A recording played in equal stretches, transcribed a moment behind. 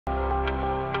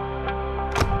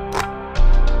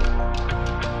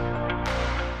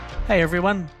Hey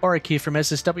everyone, Warwick here from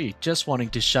SSW. Just wanting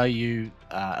to show you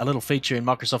a little feature in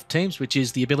Microsoft Teams, which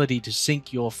is the ability to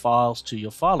sync your files to your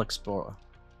file explorer.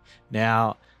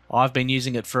 Now, I've been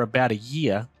using it for about a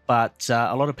year, but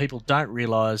a lot of people don't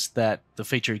realize that the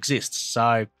feature exists.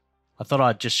 So I thought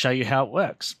I'd just show you how it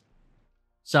works.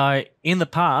 So in the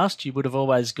past, you would have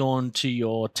always gone to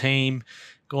your team,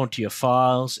 gone to your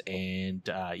files, and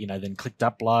then clicked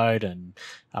upload and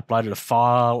uploaded a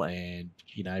file, and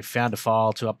found a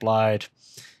file to upload,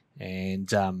 and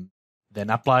then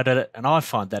uploaded it. And I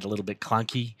find that a little bit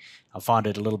clunky. I find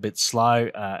it a little bit slow,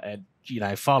 and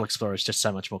File Explorer is just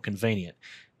so much more convenient.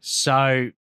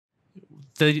 So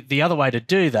the other way to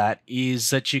do that is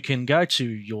that you can go to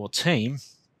your team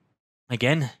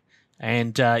again,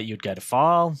 and you'd go to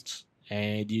Files,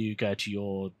 and you go to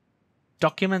your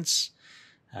Documents.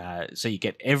 So you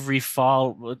get every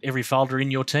folder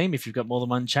in your team if you've got more than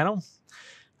one channel.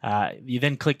 You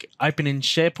then click Open in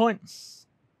SharePoint,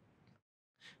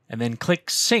 and then click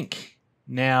Sync.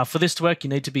 Now, for this to work, you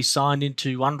need to be signed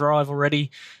into OneDrive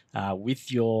already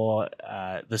with your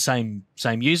the same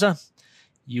user.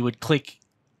 You would click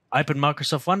Open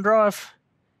Microsoft OneDrive,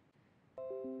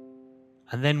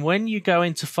 and then when you go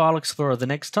into File Explorer the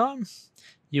next time,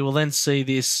 you will then see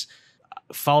this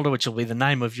folder, which will be the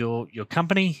name of your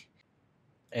company,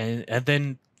 and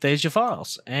then there's your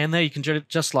files, and there you can do it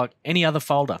just like any other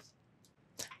folder.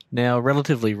 Now,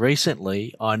 relatively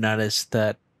recently, I noticed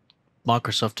that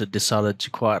Microsoft had decided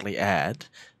to quietly add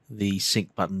the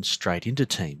sync button straight into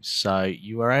Teams. So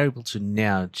you are able to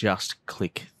now just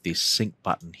click this sync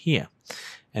button here,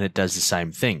 and it does the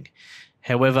same thing.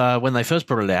 However, when they first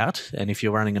brought it out, and if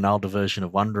you're running an older version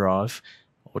of OneDrive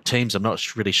or Teams, I'm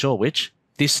not really sure which,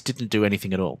 this didn't do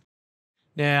anything at all.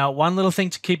 Now, one little thing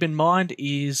to keep in mind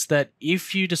is that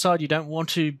if you decide you don't want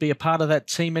to be a part of that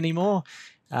team anymore,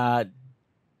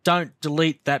 don't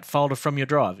delete that folder from your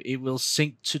drive. It will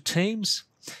sync to Teams,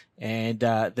 and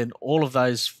then all of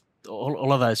those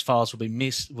files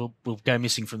will go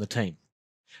missing from the team.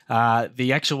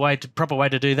 The actual proper way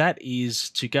to do that is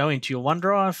to go into your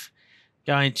OneDrive,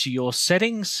 go into your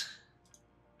settings,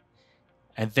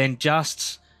 and then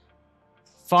just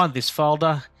find this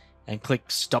folder and click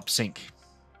Stop Sync.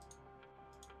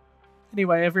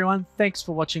 Anyway, everyone, thanks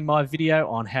for watching my video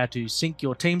on how to sync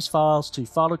your Teams files to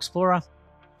File Explorer.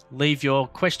 Leave your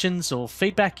questions or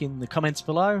feedback in the comments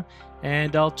below,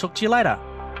 and I'll talk to you later.